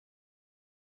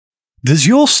Does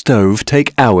your stove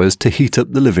take hours to heat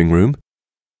up the living room?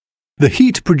 The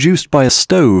heat produced by a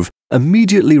stove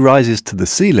immediately rises to the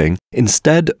ceiling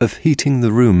instead of heating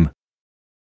the room.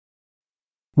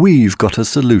 We've got a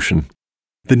solution.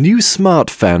 The new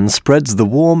SmartFan spreads the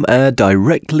warm air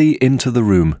directly into the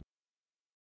room.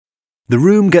 The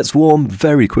room gets warm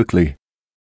very quickly.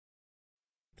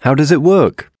 How does it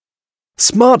work?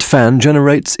 SmartFan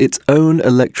generates its own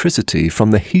electricity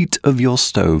from the heat of your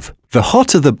stove. The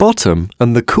hotter the bottom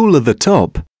and the cooler the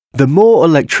top, the more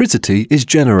electricity is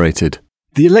generated.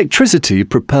 The electricity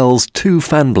propels two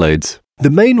fan blades. The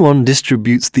main one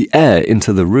distributes the air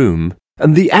into the room,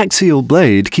 and the axial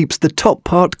blade keeps the top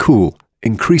part cool,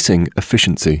 increasing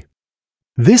efficiency.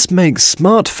 This makes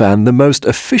SmartFan the most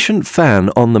efficient fan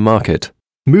on the market,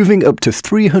 moving up to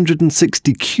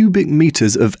 360 cubic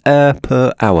meters of air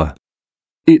per hour.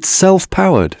 It's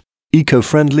self-powered,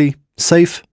 eco-friendly,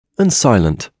 safe, and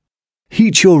silent.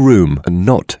 Heat your room and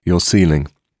not your ceiling.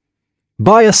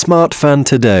 Buy a SmartFan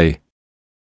today.